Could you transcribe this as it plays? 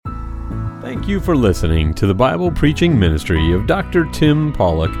Thank you for listening to the Bible preaching ministry of Dr. Tim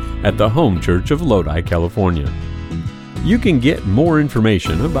Pollock at the Home Church of Lodi, California. You can get more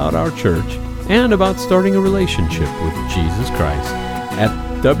information about our church and about starting a relationship with Jesus Christ at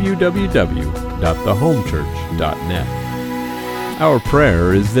www.thehomechurch.net. Our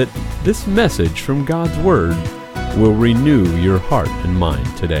prayer is that this message from God's Word will renew your heart and mind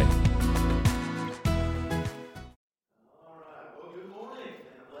today.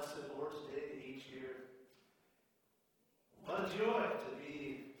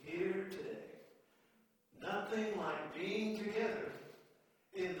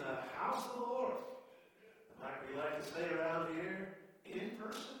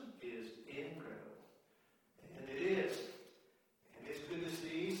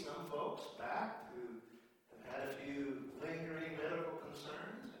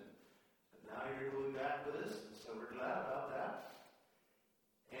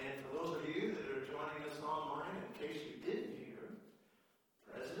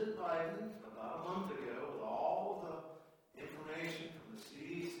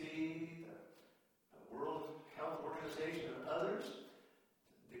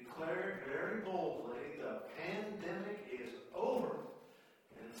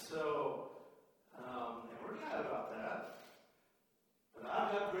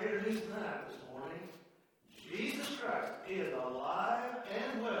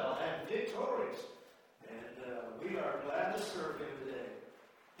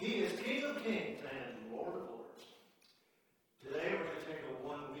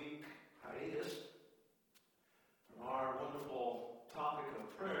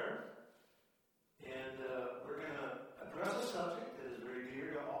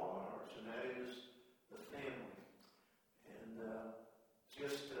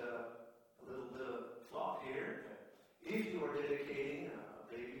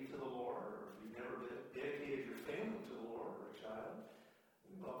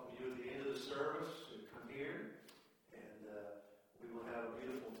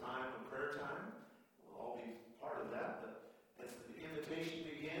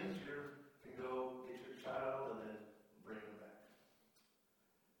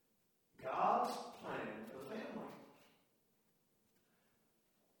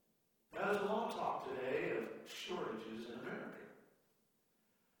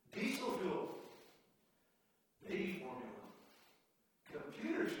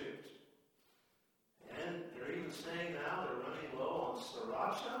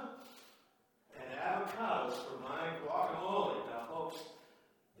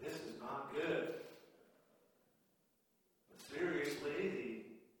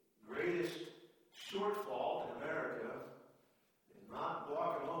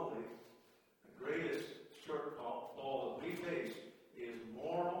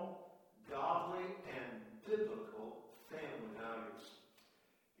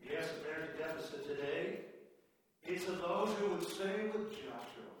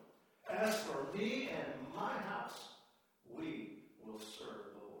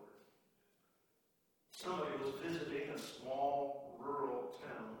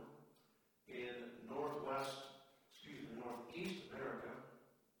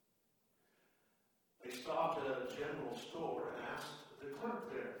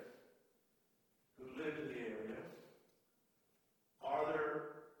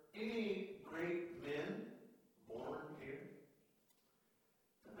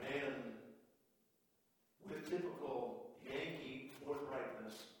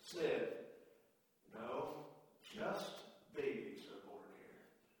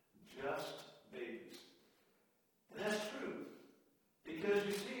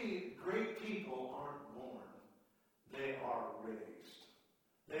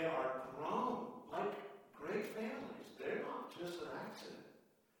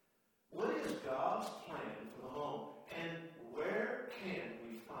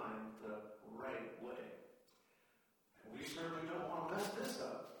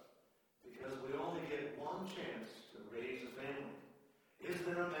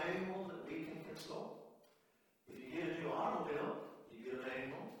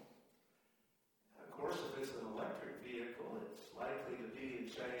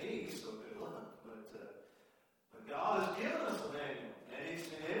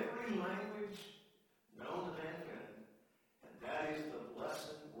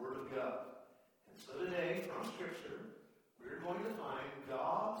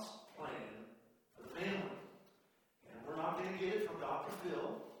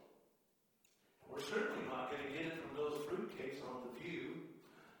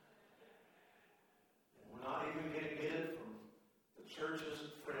 Church's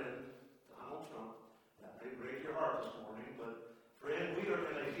friend,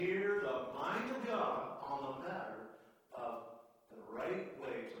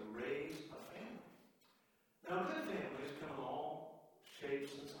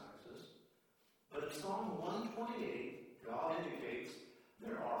 128, God indicates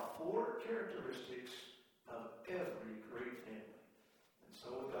there are 4 characteristics of every great family. And so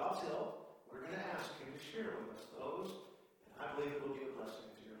with God's help, we're going to ask Him to share with us those, and I believe it will be a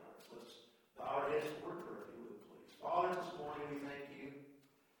blessing to your hearts. Let's bow our heads and word prayer, if you would, please. Father, this morning we thank you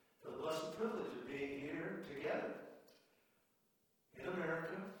for the blessed privilege of being here together in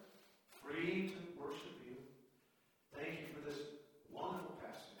America, free to worship you. Thank you for this wonderful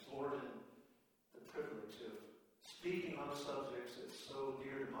passage, Lord, and the privilege of speaking on subjects that's so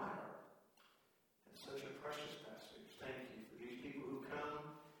dear to my heart and such a precious passage. Thank you for these people who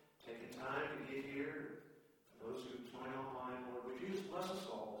come, taking time to get here, for those who join online, Lord. Would you just bless us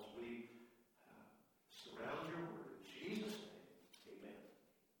all as we surround your word. In Jesus' name, amen.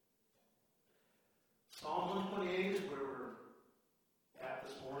 Psalm 128 is where we're at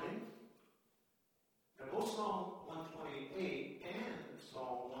this morning. Now, both Psalm 128 and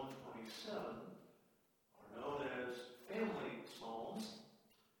Psalm 127 are known as family psalms.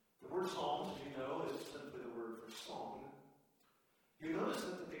 The word psalms, as you know, is simply the word for song. You notice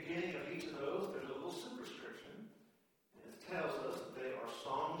at the beginning of each of those, there's a little superscription, and it tells us that they are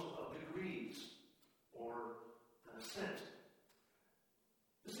songs of degrees, or an ascent.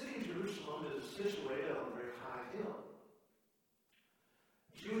 The city of Jerusalem is situated on a very high hill.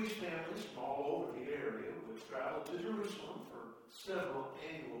 Jewish families from all over the area would travel to Jerusalem for several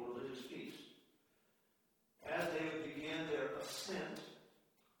annual religious feasts. As they would begin their ascent,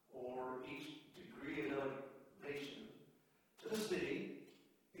 or each degree of elevation to the city,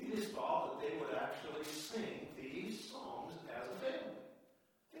 it is thought that they would actually sing these songs as a family.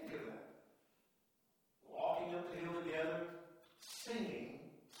 Think of that. Walking up the hill together, singing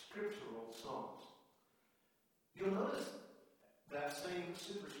scriptural songs. You'll notice that same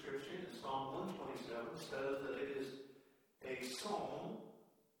superscription in Psalm 127 says that it is a psalm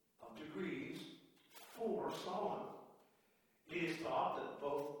of degrees for Solomon. It is thought that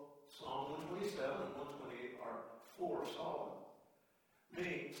both Psalm 127 and 128 are for Solomon.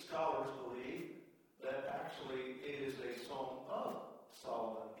 Many scholars believe that actually it is a psalm of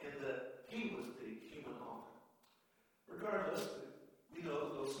Solomon and that he was the human author. Regardless, we know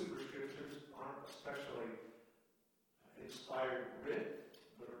that those superscriptures aren't especially inspired writ,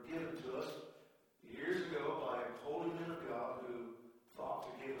 but are given to us years ago by holy men of God who thought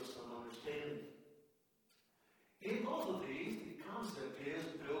to give us some understanding. In both of these, the concept is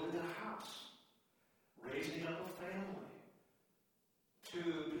building a house, raising up a family, to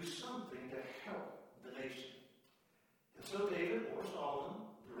do something to help the nation. And so David, or Solomon,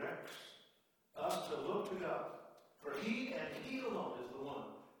 directs us to look to God, for he and he alone is the one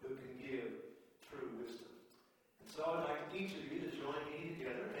who can give true wisdom. And so I'd like each of you to join me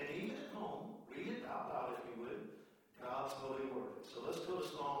together, and even at home, read it out loud if you would, God's holy word. So let's go to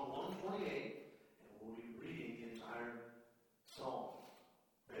Psalm 128, and we'll be reading the entire psalm.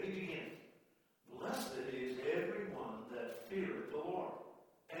 Ready, begin. Blessed is everyone that feareth the Lord,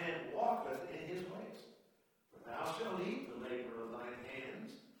 and walketh in his ways. For thou shalt eat the labor of thine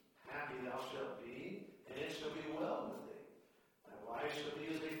hands. Happy thou shalt be, and it shall be well with thee. Thy wife shall be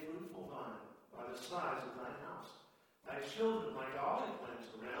as a fruitful vine by the sides of thine house. Thy children like olive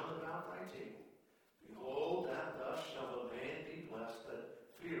plants round about thy table. Behold, that thus shall the man be blessed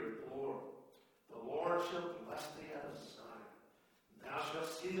that feareth the Lord. The Lord shall bless thee out of Zion. Thou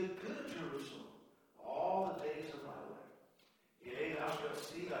shalt see the good of Jerusalem all the days of thy life. Yea, thou shalt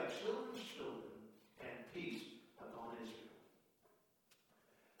see thy children's children, and peace upon Israel.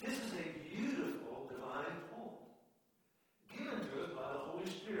 This is a beautiful divine poem, given to us by the Holy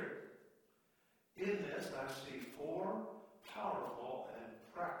Spirit. In this, I see 4 powerful and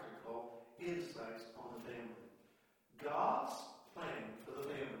practical insights on the family. God's plan for the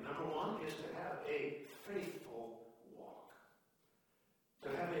family, number 1, is to have a faithful walk. To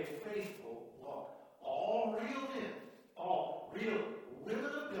have a faithful walk. All real men, all real women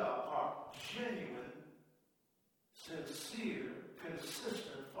of God are genuine, sincere,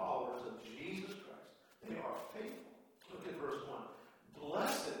 consistent followers of Jesus Christ. They are faithful. Look at verse 1.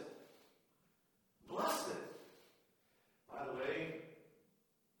 Blessed. Blessed. By the way,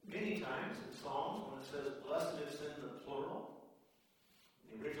 many times in Psalms, when it says blessed, it's in the plural.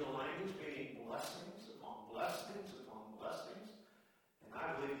 The original language meaning blessings upon blessings upon blessings. And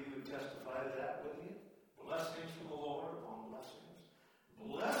I believe you would testify to that, wouldn't you? Blessings from the Lord upon blessings.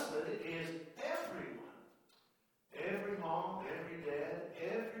 Blessed is everyone. Every mom, every dad,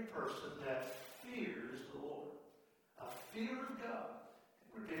 every person that fears the Lord. A fear of God.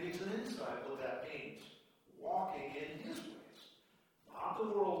 We're getting some insight what that means. Walking in his ways. Not the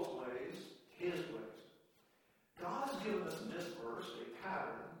world's ways, his ways. God has given us in this verse a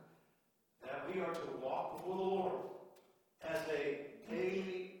pattern that we are to walk before the Lord as a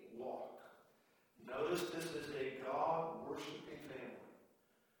daily walk. Notice this is a God-worshiping family,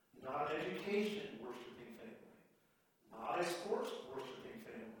 not an education-worshiping family, not a sports-worshiping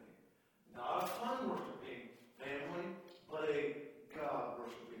family, not a fun-worshiping family, but a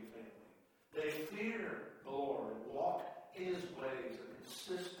God-worshiping family. They fear the Lord and walk in His ways, a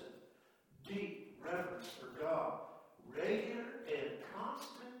consistent, deep reverence for God, regular and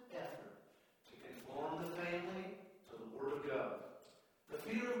constant effort to conform the family to the Word of God. The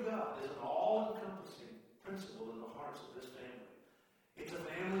fear of God is an all-encompassing principle in the hearts of this family. It's a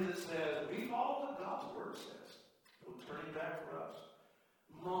family that says, we follow what God's Word says. No turning back for us.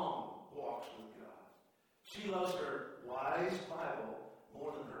 Mom walks with God. She loves her wise Bible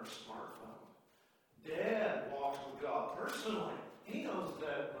more than her smartphone. Dad walks with God personally. He knows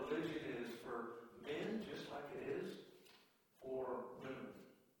that religion is for men just like it is for women.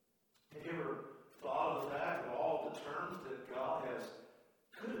 Have you ever thought of the fact of all the terms that God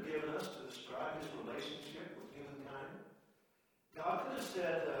could have given us to describe His relationship with humankind? God could have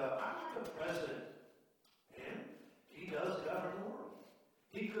said, I'm like a president, and He does govern the world.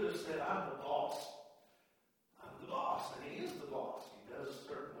 He could have said, I'm the boss. I'm the boss, and He is the boss. He does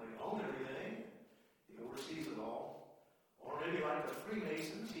certainly own everything. He oversees it all. Or maybe like the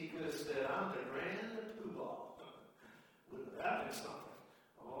Freemasons, He could have said, I'm the Grand Poobah. Wouldn't that be something?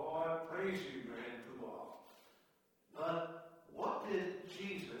 Oh, I praise you, Grand Poobah. But what did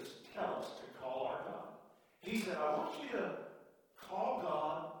Jesus tell us to call our God? He said, I want you to call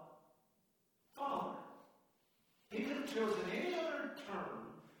God Father. He could have chosen any other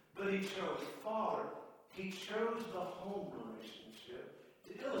term, but He chose Father. He chose the home relationship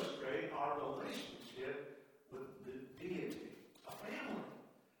to illustrate our relationship with the deity, a family.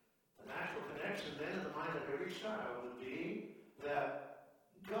 The natural connection then in the mind of every child would be that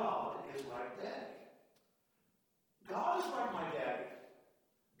God is like Daddy. God is like my daddy.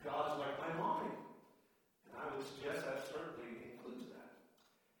 God is like my mommy. And I would suggest that certainly includes that.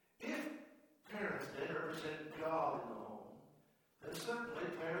 If parents then represent God in the home, then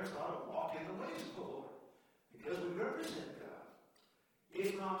certainly parents ought to walk in the ways of the Lord, because we represent God.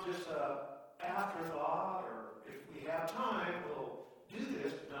 It's not just an afterthought, or if we have time, we'll do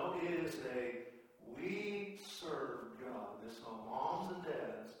this. No, it is we serve God. This is moms and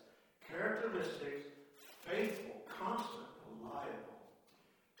dads, characteristics, faithful, constant, reliable.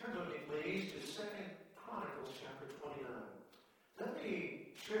 Turn with me, please, to 2 Chronicles chapter 29. Let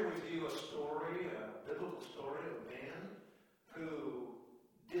me share with you a story, a biblical story of a man who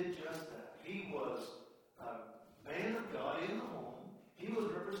did just that. He was a man of God in the home. He was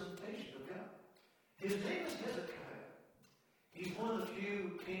a representation of God. His name is Hezekiah. He's one of the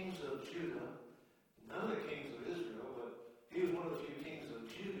few kings of Judah, none of the kings of Israel, but he was one of the few kings of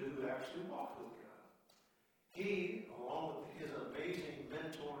Judah who actually walked with God. He, along with his amazing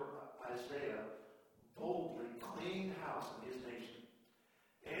mentor Isaiah, boldly cleaned house in his nation.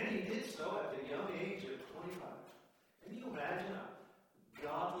 And he did so at the young age of 25. Can you imagine a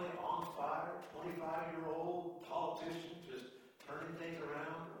godly, on-fire, 25-year-old politician just turning things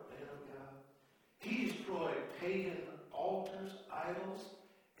around for a man of God? He destroyed pagan altars, idols,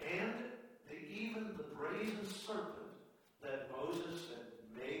 and even the brazen serpent that Moses had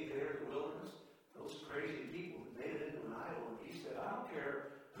made there in the wilderness. Those crazy people that made it into an idol. And he said, I don't care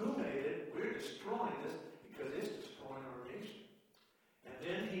who made it, we're destroying this because it's destroying our nation. And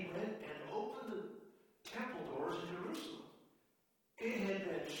then he went and opened the temple doors in Jerusalem. It had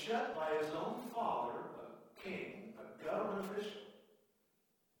been shut by his own father, a king, a government official.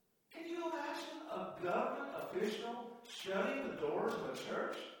 Can you imagine a government official shutting the doors of a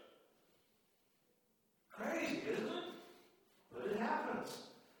church? Crazy, isn't it? But it happens.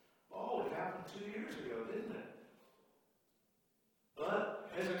 Oh, it happened 2 years ago, didn't it? But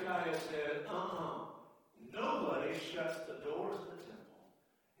Hezekiah said, nobody shuts the doors of the temple.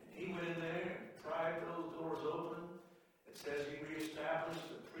 And he went in there and pried those doors open. It says he reestablished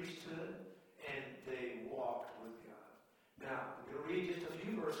the priesthood, and they walked with God. Now, I'm going to read just a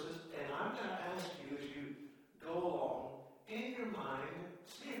few verses, and I'm going to ask you as you go along, in your mind,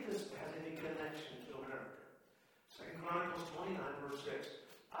 see if this has any connection to America. 2 Chronicles 29, verse 6.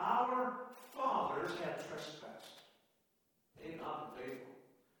 Our fathers have trespassed. They have not been faithful.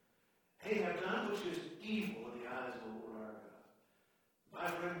 They have done which is evil in the eyes of the Lord our God. My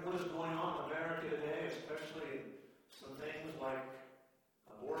friend, what is going on in America today, especially some things like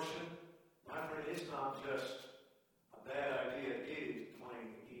abortion, my friend, it's not just a bad idea. It is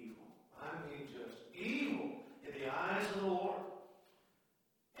plain evil. I mean just evil in the eyes of the Lord.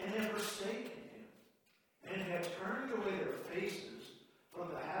 And have forsaken Him. And have turned away their faces from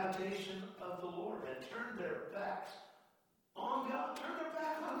the habitation of the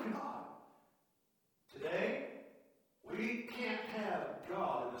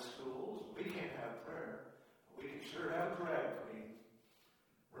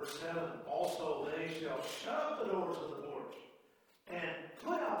yourself, shut up the doors of the porch, and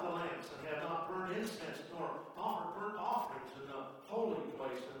put out the lamps, and have not burned incense, nor offered burnt offerings in the holy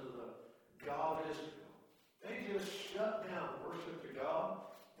place unto the God of Israel. They just shut down worship to God.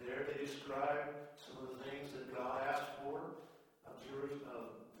 There they describe some of the things that God asked for of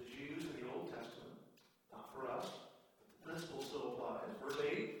the Jews in the Old Testament. Not for us. The principle still applies. Verse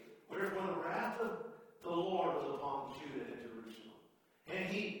 8, wherefore the wrath of the Lord was upon Judah and Jerusalem, and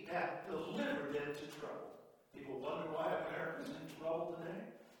he hath delivered them to trouble. People wonder why America is in trouble today.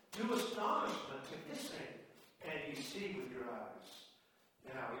 To astonishment, to hissing, and ye see with your eyes.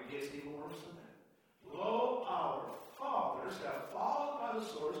 Now it gets even worse than that. Lo, our fathers have fallen by the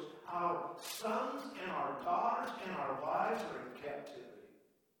sword. Our sons and our daughters and our wives are in captivity.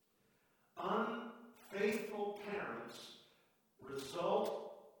 Unfaithful parents result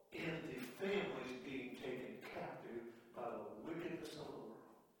in the families being taken captive by the wickedness of the world.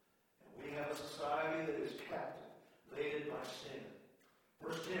 And we have a society that is captivated by sin.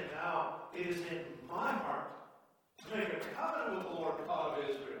 Verse 10, now it is in my heart to make a covenant with the Lord God of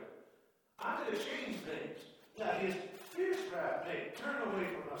Israel. I'm going to change things, that his fierce wrath may turn away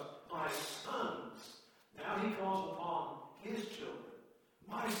from us. My sons, now he calls upon his children.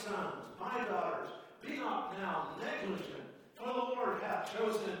 My sons, my daughters, be not now negligent, for the Lord hath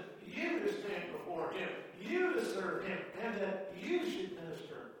chosen you to stand before him, you to serve him, and that you should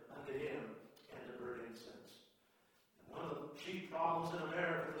minister unto him and to burn incense. And one of the chief problems in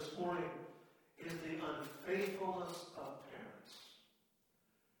America this morning is the unfaithfulness of parents.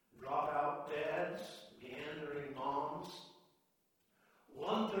 Dropout dads, meandering moms.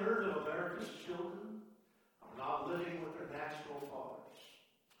 1/3 of America's children are not living with their natural fathers.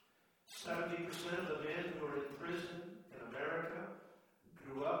 70% of the men who are in prison in America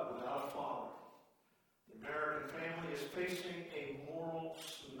grew up without a father. The American family is facing a moral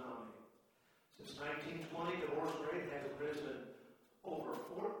tsunami. Since 1920, divorce rate has risen over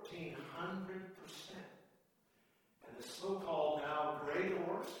 1,400%. And the so-called now gray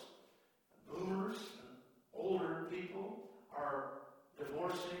divorce, boomers and older people are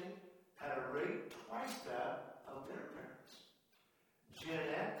divorcing at a rate twice that of their parents. Gen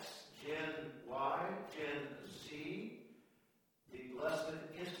X, Gen Y, Gen Z, the blessed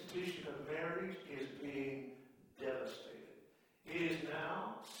institution of marriage is being devastated. It is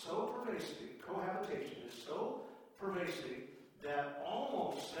now so pervasive, cohabitation is so pervasive that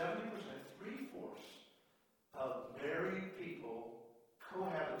almost 70%, 3/4 of married people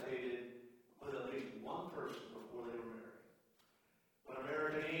cohabitated with at least one person before they were married. What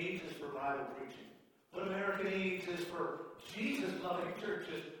America needs is for Bible preaching. What America needs is for Jesus-loving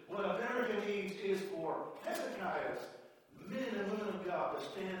churches. What America needs is for Hezekiah's men and women of God to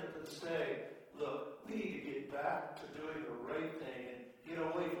stand up and say, look, we need to get back to doing the right thing and get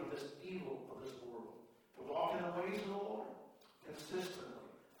away from this evil of this world. To walk in the ways of the Lord consistently,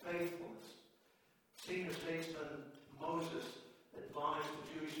 faithfulness. Senior statesman Moses admonished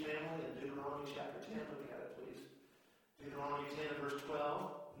the Jewish family in Deuteronomy chapter 10. Look at it, please. Deuteronomy 10, verse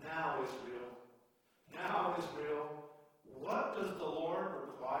 12. Now, Israel, what does the Lord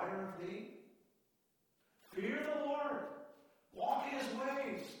require of thee? Fear the Lord. Walk in his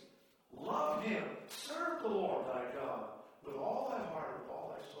ways. Love him. Serve the Lord thy God with all thy heart, with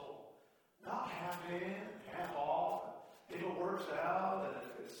all thy soul. Not half in, half off. If it works out, and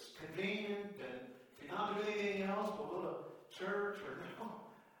if it's convenient, and if you're not doing anything else but go to church or no.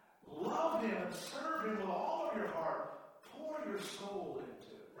 Love him and serve him with all of your heart. Pour your soul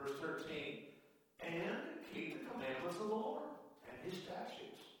into it. Verse 13. And keep the commandments of the Lord and his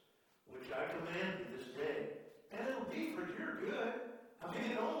statutes, which I command you this day. And it'll be for your good. I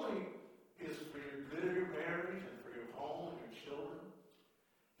mean, it only is for your good of your marriage and for your home and your children.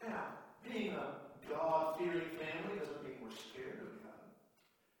 Now, being a God-fearing family doesn't mean we're scared of God.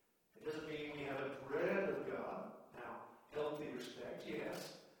 It doesn't mean we have a dread of God. Now, healthy respect,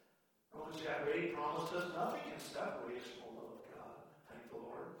 yes. Romans chapter 8 promises us nothing can separate us from the love of God. Thank the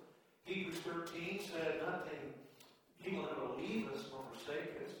Lord. Hebrews 13 said nothing, he will never leave us nor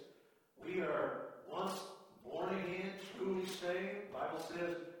forsake us. We are once born again, truly saved. The Bible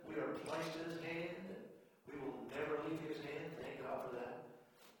says we are placed in his hand, and we will never leave his hand. Thank God for that.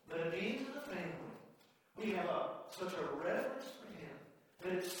 But it means in the family, we have such a reverence for him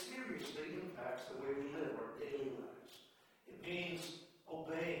that it seriously impacts the way we live our daily lives. It means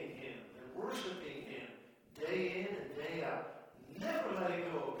obeying him and worshiping him day in and day out. Never letting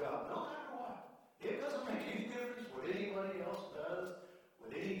go of God, no matter what. It doesn't make any difference what anybody else does,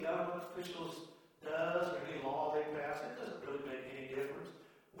 what any government officials does, or any law they pass. It doesn't really make any difference.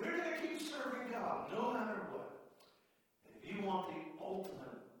 We're going to keep serving God, no matter what. And if you want the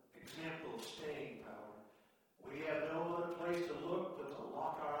ultimate example of staying power,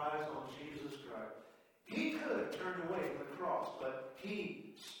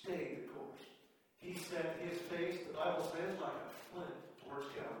 set his face, the Bible says, like a flint towards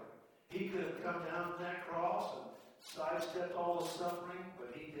Calvary. He could have come down from that cross and sidestepped all the suffering,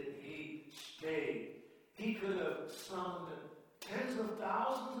 but he didn't. He stayed. He could have summoned tens of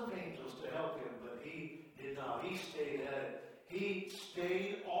thousands of angels to help him, but he did not. He stayed at it. He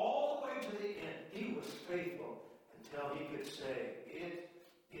stayed all the way to the end. He was faithful until he could say, it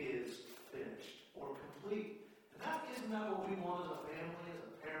is finished or complete. And isn't that what we want as a family, as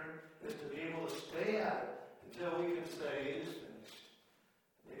a parent, is to be able to stay at it until we can say, it is finished.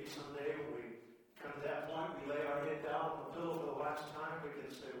 Maybe someday when we come to that point, we lay our head down on the pillow for the last time, we can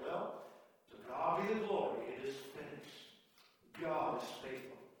say, well, to God be the glory, it is finished. God is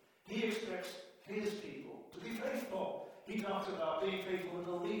faithful. He expects his people to be faithful. He talks about being faithful in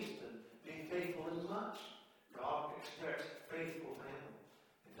the least and being faithful in much. God expects faithful family.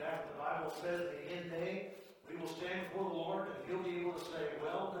 In fact, the Bible says at the end day, we will stand before the Lord and he'll be able to say,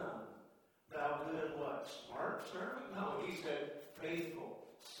 well done, thou good and what? Smart servant? No, he said, faithful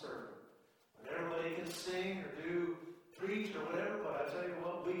servant. And everybody can sing or do, preach or whatever, but I tell you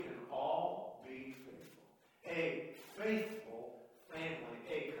what, we can all be faithful. A faithful family,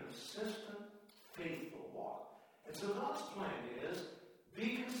 a consistent, faithful walk. And so God's plan is,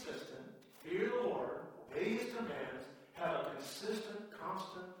 be consistent, fear the Lord, obey his commands, have a consistent,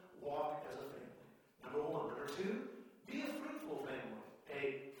 constant walk as a family. Number one. Number two, be a fruitful family,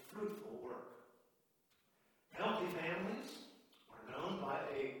 a fruitful work. Healthy families are known by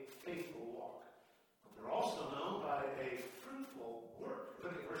a faithful walk. But they're also known by a fruitful work.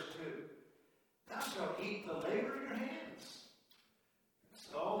 Look at verse 2. Thou shalt eat the labor of your hands.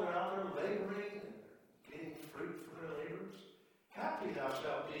 So they're out there laboring and they're getting fruit for their labors. Happy thou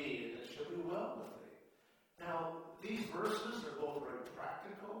shalt be, and it shall be well with thee. Now, these verses are both very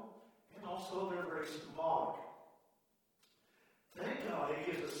practical and also they're very symbolic. Thank God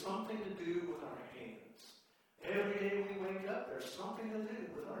he gives us something to do with our hands. Every day we wake up, there's something to do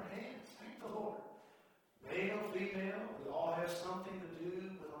with our hands. Thank the Lord. Male, female, we all have something to do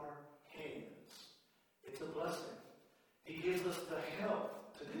with our hands. It's a blessing. He gives us the health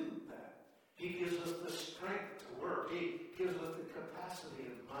to do that. He gives us the strength to work. He gives us the capacity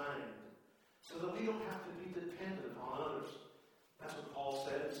of mind so that we don't have to be dependent on others. That's what Paul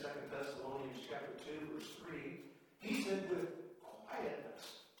said in 2 Thessalonians chapter 2, verse 3. He said, with quietness,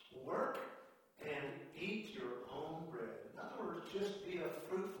 work and eat your own bread. In other words, just be a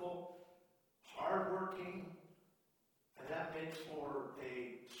fruitful, hardworking, and that makes for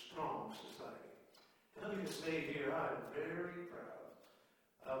a strong society. And let me just say here, I'm very proud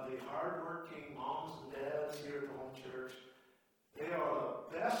of the hardworking moms and dads here at the home church. They are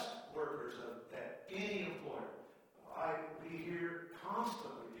the best workers at any employer. We hear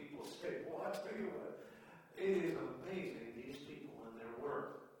constantly people say, well, I tell you what, it is amazing, these people and their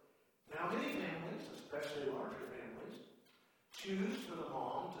work. Now, many families, especially larger families, choose for the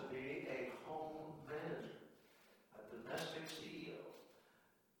mom to be a home manager, a domestic CEO.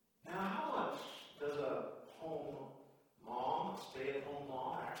 Now, how much does a home mom, a stay-at-home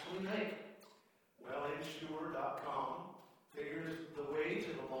mom, actually make? Well, Insure.com figures the wage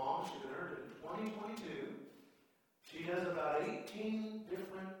of a mom should earn in 2022. She has about 18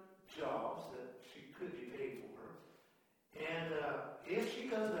 different jobs that she could be paid for. And if she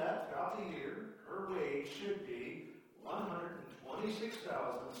does that throughout the year, her wage should be $126,725.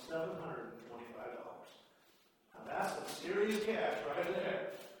 Now that's some serious cash right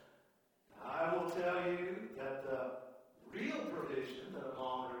there. Now, I will tell you that the real provision that a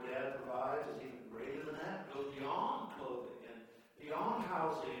mom or dad provides is even greater than that. It goes beyond clothing and beyond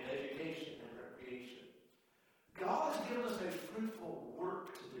housing and education and recreation. God has given us a fruitful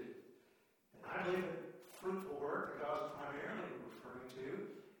work to do. And I believe that fruitful work that God is primarily referring to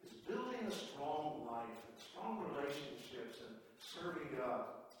is building a strong life and strong relationships and serving God.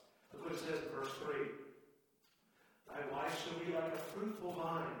 Look what it says in verse 3. Thy wife shall be like a fruitful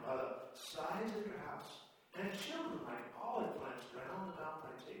vine by the sides of your house, and children like olive plants round about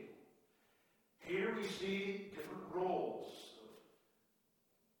thy table. Here we see different roles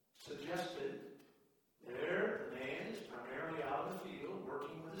suggested. There, the man is primarily out in the field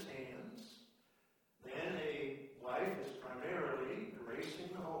working with his hands. Then a wife is primarily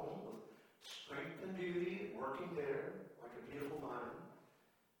gracing the home with strength and beauty and working there like a beautiful vine.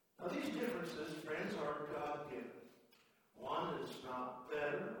 Now these differences, friends, are God-given. One is not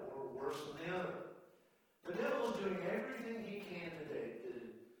better or worse than the other. The devil is doing everything he can today to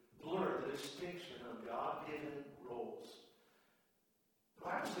blur the distinction of God-given roles. The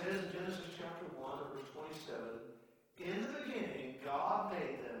Bible says in Genesis chapter 1, verse 27, in the beginning, God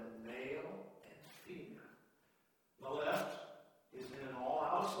made them male and female. The left is in an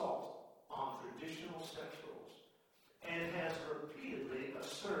all-out assault on traditional sex roles and has repeatedly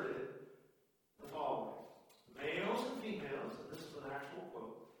asserted the following. Males and females, and this is an actual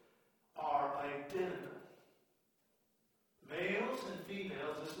quote, are identical. Males and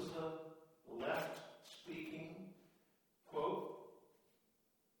females, this is a left-speaking quote.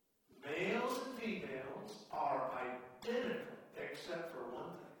 Males and females are identical except for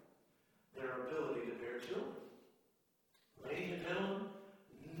one thing, their ability to bear children. Ladies and gentlemen,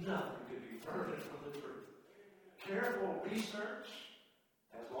 nothing could be further from the truth. Careful research,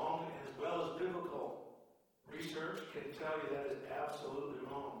 as well as biblical research, can tell you that is absolutely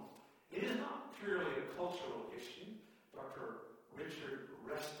wrong. It is not purely a cultural issue. Dr. Richard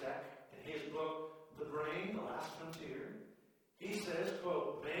Restek, in his book, The Brain, The Last Frontier, he says,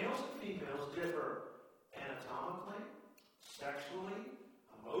 quote, males and females differ anatomically, sexually,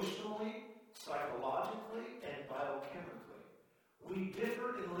 emotionally, psychologically, and biochemically. We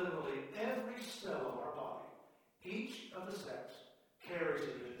differ in literally every cell of our body. Each of the sex carries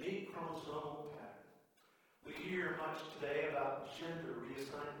a unique chromosomal pattern. We hear much today about gender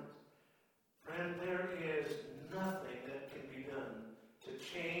reassignment. Friend, there is nothing that can be done to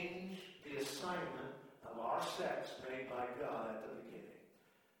change the assignment of our sex made by God at the beginning.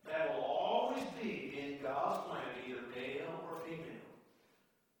 That will always be in God's plan, either male or female.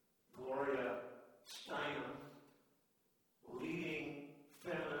 Gloria Steinem, leading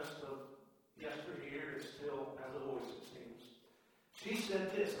feminist of yesteryear, is still has a voice, it seems. She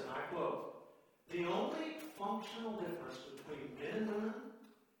said this, and I quote, the only functional difference between men and women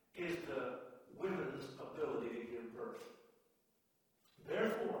is the women's ability to give birth.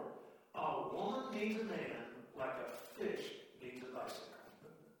 Therefore, a woman needs a man like a fish needs a bicycle.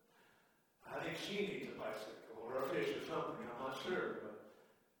 I think she needs a bicycle or a fish or something, I'm not sure. But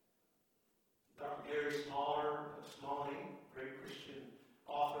Dr. Gary Smalley, great Christian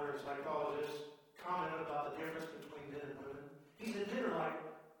author and psychologist, commented about the difference between men and women. He said men are like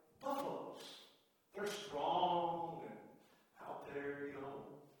buffaloes. They're strong and out there,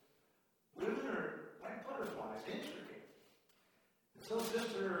 Women are like butterflies, intricate. And so,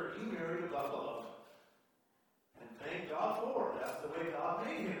 sister, you married a buffalo. And thank God for it. That's the way God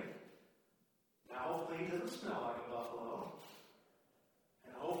made him. Now, hopefully he doesn't smell like a buffalo.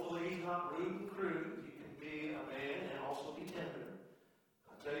 And hopefully he's not rude and crude. He can be a man and also be tender.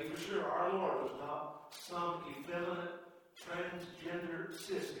 I'll tell you for sure, our Lord was not some effeminate, transgender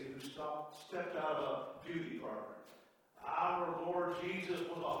sissy who stepped out of a beauty parlor. Our Lord Jesus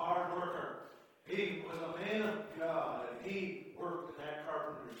was a hard worker. He was a man of God, and he worked in that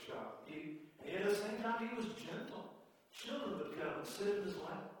carpenter shop. And at the same time, he was gentle. Children would come and sit in his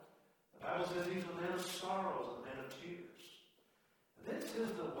lap. The Bible says he's a man of sorrows, a man of tears. And then it says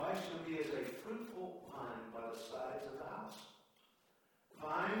the wife shall be as a fruitful vine by the sides of the house.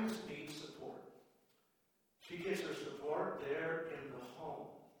 Vines need support. She gets her support there in the home.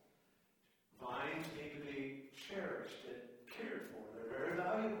 Vines need to be cherished and cared for. They're very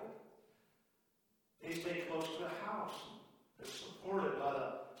valuable. They stay close to the house. They're supported by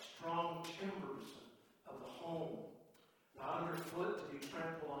the strong timbers of the home. Not underfoot to be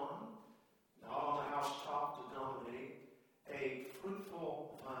trampled on. Not on the housetop to dominate. A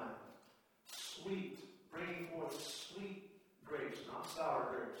fruitful vine. Sweet. Bringing forth sweet grapes, not sour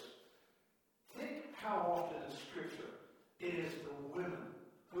grapes. Think how often in Scripture it is the women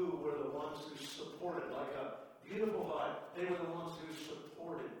who were the ones who supported, like a beautiful vine, they were the ones who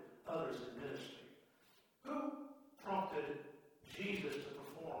supported others in ministry. Who prompted Jesus to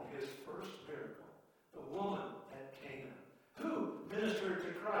perform his first miracle? The woman at Cana. Who ministered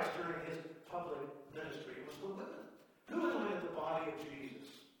to Christ during his public ministry? It was the women. Who anointed the body of Jesus?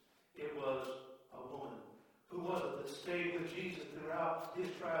 It was a woman. Who was it that stayed with Jesus throughout his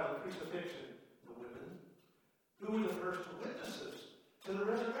trial and crucifixion? The women. Who were the first witnesses to the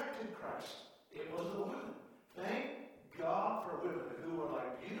resurrected Christ? It was the women. Thank God for women who are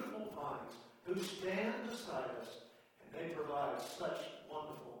like beautiful vines, who stand beside us, and they provide such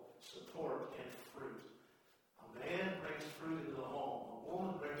wonderful support and fruit. A man brings fruit into the home. A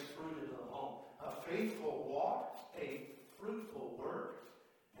woman brings fruit into the home. A faithful walk, a fruitful work.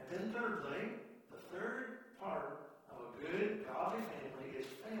 And then thirdly, the third part of a good, godly family is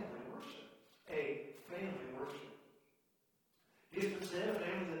family worship. A family worship. It's been said a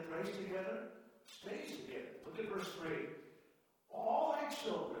family that prays together stays together. Look at verse 3. All thy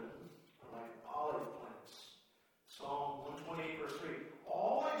children are like olive plants. Psalm 128, verse 3.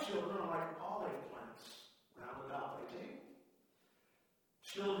 All thy children are like olive plants rounded out by David.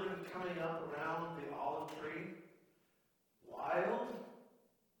 Children coming up around the olive tree, wild,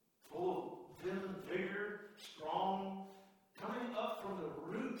 full of vim, vigor, strong, coming up from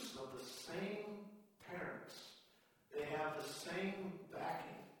the roots of the same same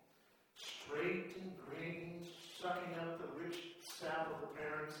backing. Straight and green, sucking up the rich sap of the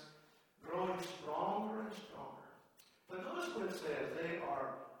parents, growing stronger and stronger. But notice what it says. They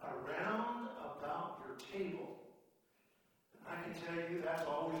are around about your table. And I can tell you that's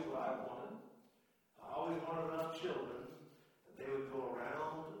always what I wanted. I always wanted enough children that they would go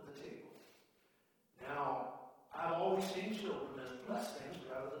around the table. Now, I've always seen children as blessings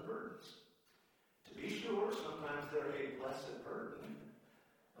rather than burdens. To be sure, sometimes they're a blessed burden,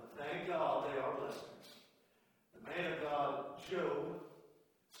 but thank God they are blessings. The man of God, Job,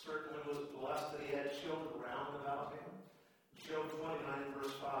 certainly was blessed that he had children round about him. Job 29,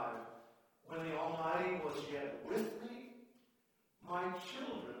 verse 5. When the Almighty was yet with me, my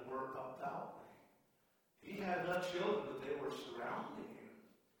children were about me. He had enough children that they were surrounding him.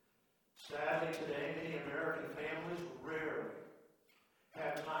 Sadly, today, many American families rarely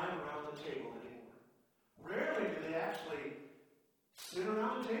have time around the table anymore. Rarely do they actually sit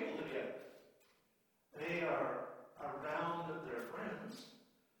around the table together. They are around their friends,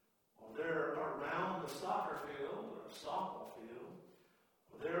 or they're around the soccer field or a softball field,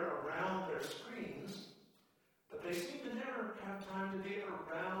 or they're around their screens, but they seem to never have time to be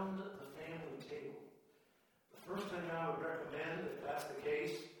around the family table. The first thing I would recommend, if that's the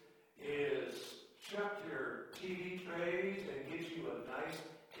case, is check your TV trays and get you a nice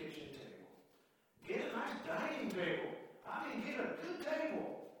kitchen table. Get a nice dining table. I mean, get a good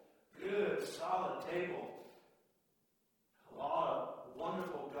table. Good, solid table. A lot of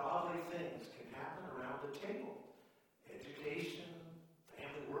wonderful, godly things can happen around the table. Education,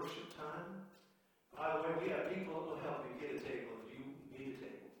 family worship time. By the way, we have people that will help you get a table if you need a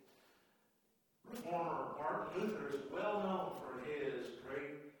table. Reformer Martin Luther is well known for his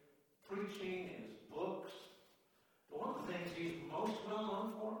great preaching, his books. But one of the things he's most well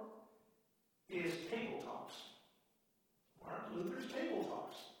known for is table talks. Martin Luther's table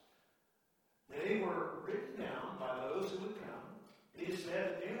talks. They were written down by those who would come. It is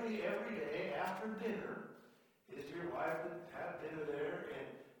said that nearly every day after dinner, his dear wife would have dinner there, and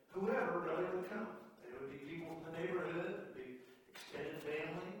whoever really would come. There would be people from the neighborhood, there would be extended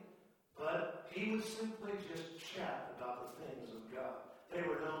family, but he would simply just chat about the things of God. They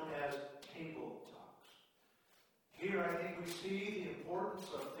were known as table talks. Here I think we see the importance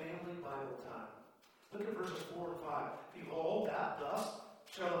of family Bible time. Look at verses 4 and 5. Behold, that thus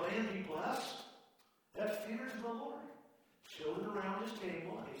shall a man be blessed that fears the Lord. Children around his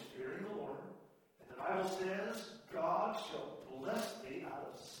table, and he's fearing the Lord. And the Bible says, God shall bless thee out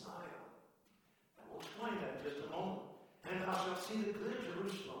of Zion. And we'll explain that in just a moment. And thou shalt see the good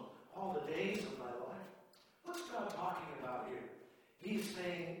Jerusalem all the days of thy life. What's God talking about here? He's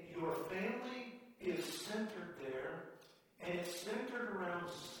saying your family is centered there, and it's centered around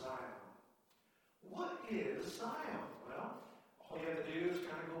Zion. What is Zion? Well, all you have to do is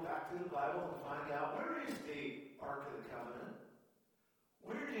kind of go back through the Bible and find out, where is the Ark of the Covenant?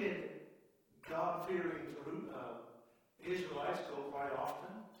 Where did God-fearing Israelites go quite often?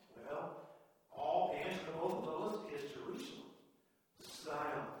 Well, the answer to both of those is Jerusalem,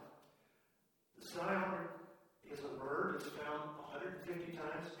 Zion. Zion is a word that's found 150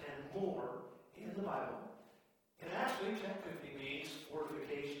 times and more in the Bible. And actually, technically means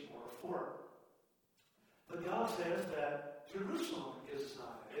fortification or a fort. But God says that Jerusalem is Zion.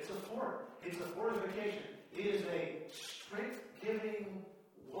 It's a fort. It's a fortification. It is a strength-giving,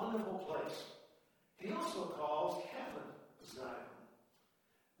 wonderful place. He also calls heaven Zion.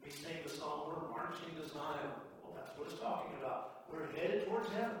 We sing the song, we're marching to Zion. Well, that's what it's talking about. We're headed towards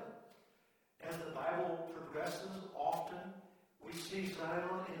heaven. As the Bible progresses, often we see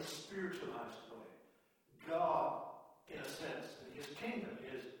Zion in a spiritualized way. God, in a sense, his kingdom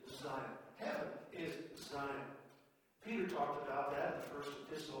is Zion. Heaven is Zion. Peter talked about that in the first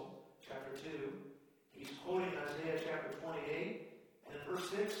epistle, chapter 2. He's quoting Isaiah chapter 28. And in verse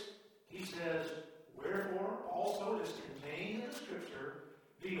 6, he says, wherefore also is contained in the scripture,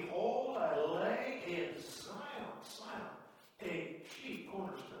 behold, I lay in Zion, a chief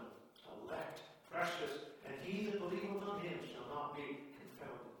cornerstone, elect, precious, and he that believeth on him shall not be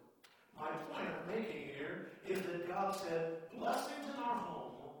confounded. My point I'm making here is that God said, blessings in our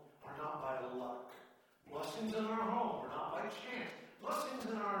home are not by luck. Blessings in our home are not by chance.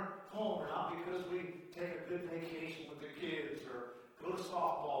 Blessings in our home are not because we take a good vacation with the kids or go to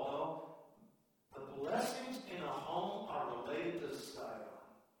softball. No. The blessings in a home are related to Zion.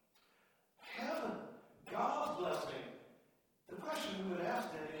 Heaven, God's blessing. The question we would ask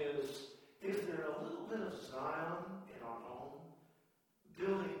then is there a little bit of Zion in our home?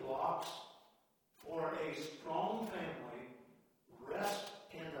 Building blocks for a strong family rest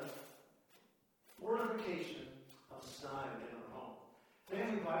in the fortification of Zion in our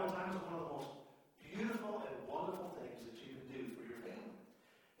Bible time is one of the most beautiful and wonderful things that you can do for your family.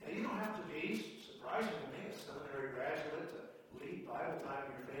 And you don't have to be, surprising to me, a seminary graduate to lead Bible time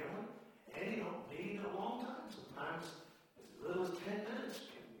in your family. And you don't need a long time. Sometimes as little as 10 minutes,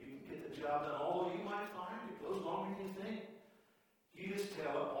 you can get the job done. Although you might find it goes longer than you think. You just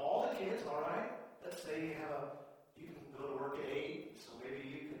tell all the kids, all right, let's say you can go to work at 8, so maybe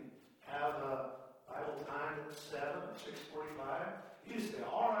you can have a Bible time at 7 or 6:45. You just say,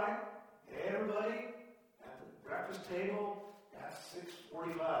 all right, everybody at the breakfast table at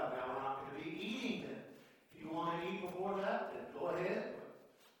 6:45. Now we're not going to be eating then. If you want to eat before that, then go ahead.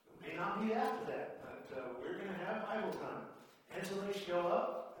 It may not be after that, but we're going to have Bible time. And so they show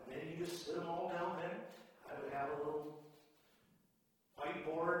up, and then you just sit them all down there. I would have a little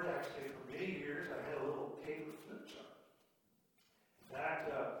whiteboard. Actually, for many years, I had a little paper flip chart. In fact,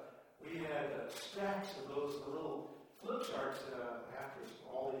 we had stacks of those little flip charts after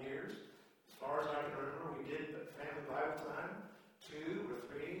all the years. As far as I can remember, we did the family Bible time 2 or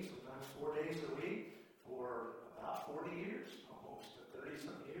 3, sometimes 4 days a week for about 40 years, almost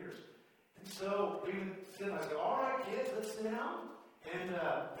 30-some years. And so we would sit, I said, all right, kids, let's sit down. And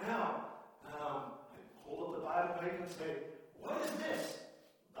now, I hold up the Bible paper and say, what is this?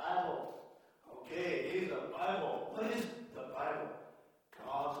 Bible. Okay, it is a Bible. What is the Bible?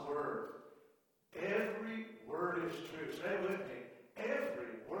 God's Word. Every word is true. Say it with me.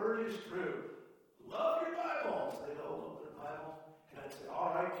 Every word is true. Love your Bible. Say, oh, love the Bible. And I'd say,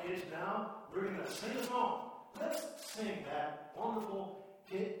 all right, kids, now we're going to sing a song. Let's sing that wonderful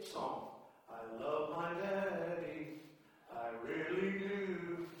hit song. I love my daddy. I really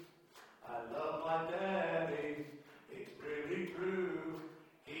do. I love my daddy. It's really true.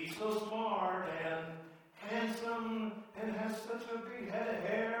 He's so smart and handsome and has such a big head of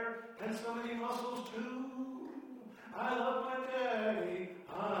hair and so many muscles too. I love my daddy.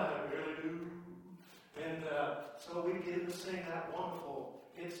 I really do. And so we get to sing that wonderful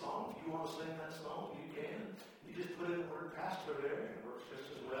hit song. If you want to sing that song, you can. You just put in the word pastor there, and it works just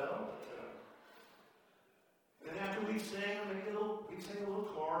as well. Then after we sing, we sing a little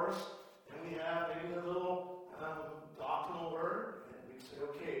chorus, and we have maybe a little doctrinal word, and we say,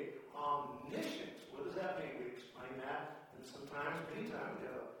 okay, omniscience. What does that mean? We explain that, and sometimes, many times, we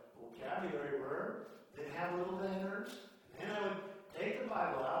have a vocabulary word, then have little letters, and then I would take the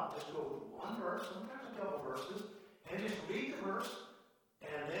Bible out, just go with one verse, sometimes a couple verses, and just read the verse,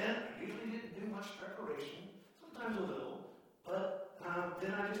 and then I usually didn't do much preparation, sometimes a little, but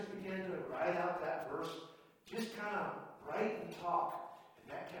then I just began to write out that verse, just kind of write and talk, and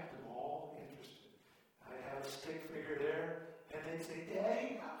that kept them all interested. I have a stick figure there, and they'd say,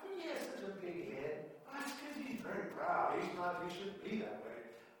 Daddy, how come he has such a big head? Well, that's because he's very proud. He shouldn't be that way.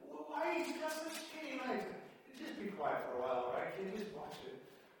 Well, why he's got such skinny legs? Just be quiet for a while, right? Kid, just watch it.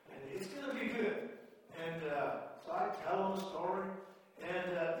 And it's going to be good. And so I tell them the story.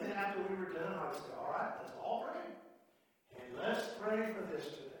 And then after we were done, I would say, all right, let's all pray. And let's pray for this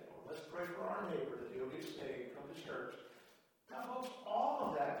today. Or let's pray for our neighbor that he'll get saved from the church. Now, folks,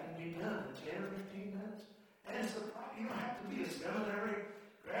 all of that can be done in 10 or 15 minutes. And you don't have to be a seminary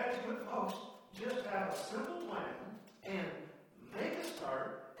graduate, folks. Just have a simple plan and make a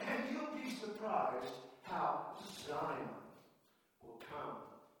start, and you'll be surprised how Zion will come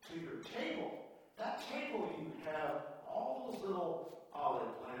to your table. That table, you have all those little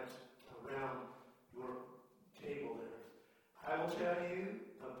olive plants around your table there. I will tell you,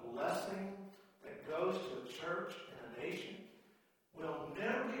 the blessing that goes to a church and a nation will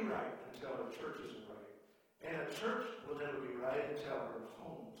never be right until a church isn't right. And a church will never be right until her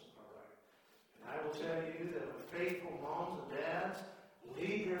homes are right. And I will tell you that when faithful moms and dads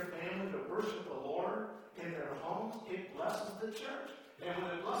lead their family to worship the Lord in their homes, it blesses the church. And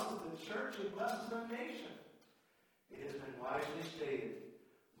when it blesses the church, it blesses the nation. It has been wisely stated.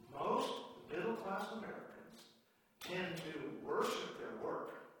 Most middle-class Americans tend to worship their work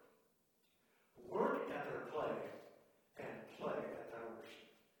at their play, and play at their worship.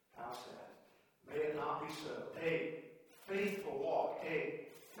 How sad. May it not be so. A faithful walk, a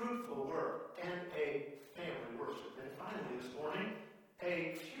fruitful work, and a family worship. And finally this morning,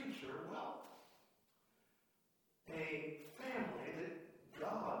 a future wealth. A family that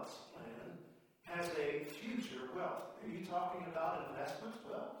God's plan has a future wealth. Are you talking about investments?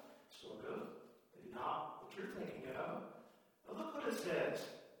 Well, sort of. Maybe not what you're thinking of. But look what it says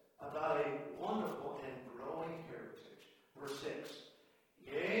about a wonderful and growing heritage. Verse 6.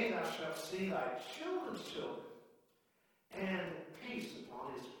 Yea, thou shalt see thy children's children, and peace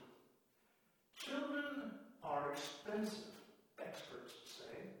upon Israel. Children are expensive, experts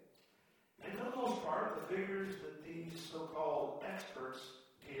say. And for the most part, the figures that these so-called experts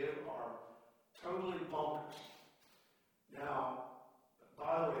bunkers. Now,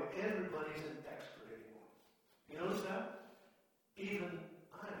 by the way, everybody's an expert anymore. You notice that? Even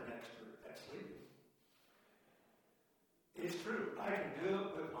I'm an expert at sleeping. It's true. I can do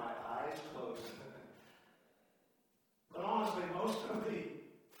it with my eyes closed. But honestly, most of the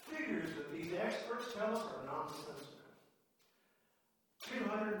figures that these experts tell us are nonsensical.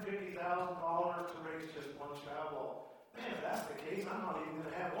 $250,000 to raise just one child. Well, man, if that's the case, I'm not even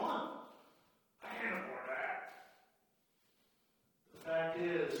going to have one. I can't afford that. The fact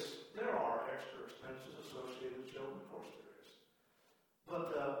is, there are extra expenses associated with children. Of course there is.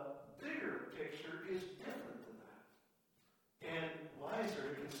 But the bigger picture is different than that. And wiser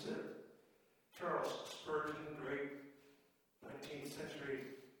to consider. Charles Spurgeon, great 19th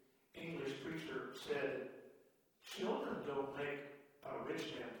century English preacher, said, children don't make a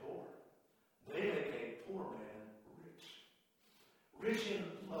rich man poor. They make a poor man rich. Rich in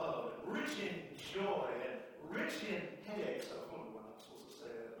love, rich in joy, and rich in headaches. I'm not supposed to say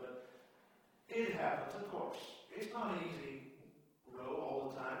that, but it happens, of course. It's not an easy road all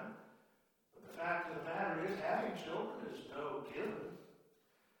the time. But the fact of the matter is, having children is no given.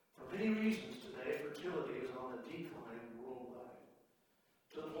 For many reasons today, fertility is on the decline worldwide.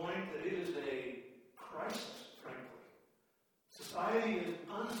 To the point that it is a crisis, frankly. Society is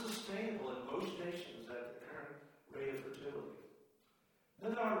unsustainable in most nations at the current rate of fertility.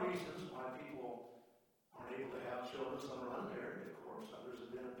 Then there are reasons why people aren't able to have children. Some are unmarried, of course. Others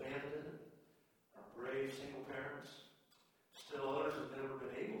have been abandoned, are brave single parents. Still others have never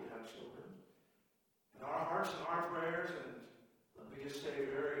been able to have children. And our hearts and our prayers, and let me just say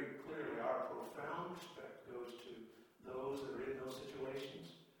very clearly, our profound respect goes to those that are in those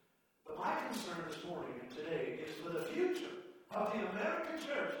situations. But my concern this morning and today is for the future of the American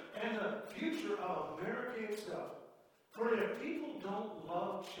church and the future of America itself. For if people don't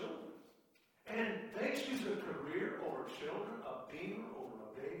love children, and they choose a career over children, a beamer over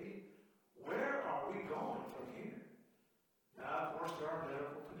a baby, where are we going from here? Now, of course, there are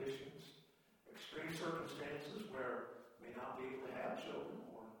medical conditions, extreme circumstances where you may not be able to have children,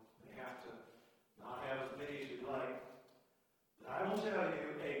 or may have to not have as many as you'd like. But I will tell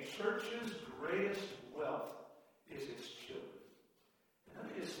you, a church's greatest wealth is its children. And let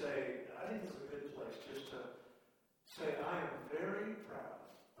me just say, I think it's a good place just to say I am very proud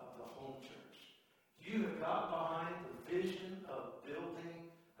of the home church. You have got behind the vision of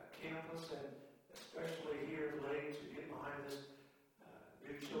building a campus, and especially here late to get behind this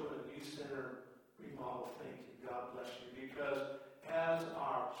new children youth center remodel. Thank you. God bless you. Because as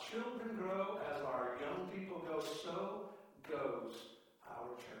our children grow, as our young people go, so goes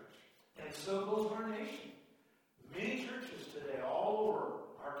our church. And so goes our nation. Many churches today all over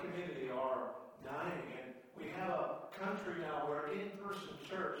our community are dying, and we have a country now where in-person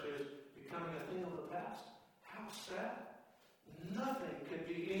church is becoming a thing of the past. How sad. Nothing could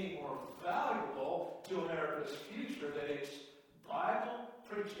be any more valuable to America's future than its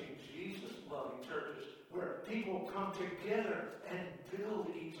Bible-preaching, Jesus-loving churches where people come together and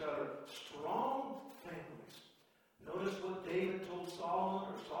build each other strong families. Notice what David told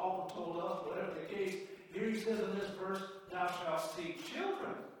Solomon, or Solomon told us, whatever the case. Here he says in this verse, thou shalt see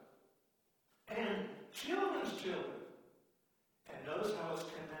children and children's children. And notice how it's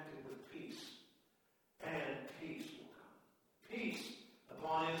connected with peace. And peace will come. Peace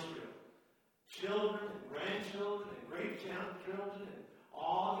upon Israel. Children and grandchildren and great-grandchildren and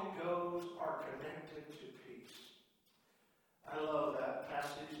on it goes are connected to peace. I love that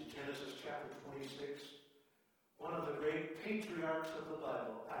passage in Genesis chapter 26. One of the great patriarchs of the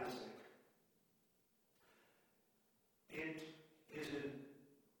Bible, Isaac. It is in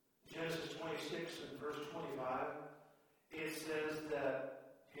Genesis 26 and verse 25. It says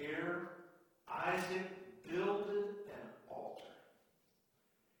that here Isaac builded an altar.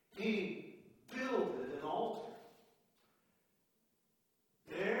 He builded an altar.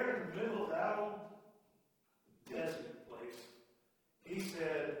 There in the middle of that old desert place, he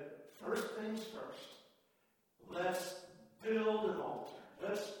said, first things first, let's build an altar.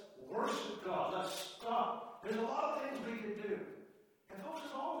 Let's worship God. Let's stop. There's a lot of things we can do. And folks,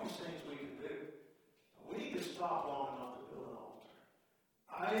 there's always things we can do. We need to stop long enough to build an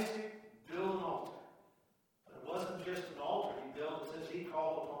altar. Isaac built an altar. But it wasn't just an altar he built. It says he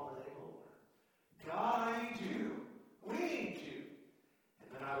called upon the name of the Lord. God, I need you. We need you. And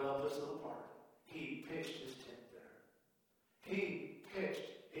then I love this little part. He pitched his tent there. He pitched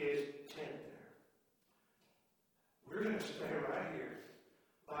his tent there. We're going to stay right here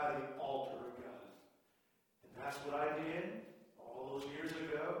by the altar of God. And that's what I did all those years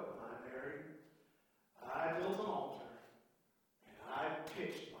ago when I married. I built an altar and I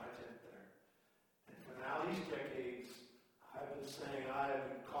pitched my tent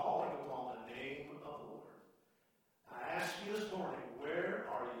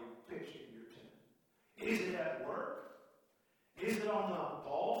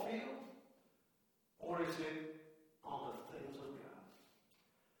or is it on the things of God?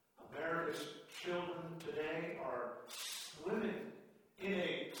 America's children today are swimming in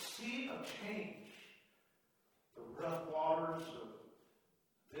a sea of change. The rough waters of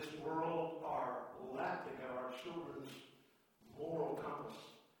this world are lapping at our children's moral compass.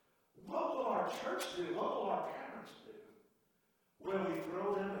 What will our church do? What will our parents do? Will we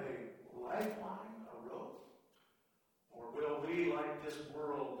throw them a lifeline, a rope? Or will we, like this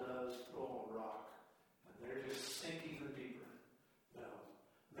world does, throw a rock and they're just sink even deeper? No.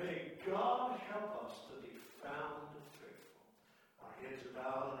 May God help us to be found faithful. Our heads are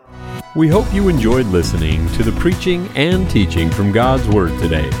bowed and our... We hope you enjoyed listening to the preaching and teaching from God's Word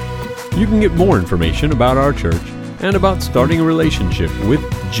today. You can get more information about our church and about starting a relationship with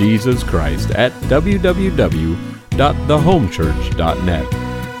Jesus Christ at www.thehomechurch.net.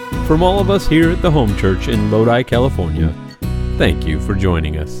 From all of us here at the Home Church in Lodi, California, thank you for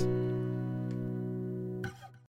joining us.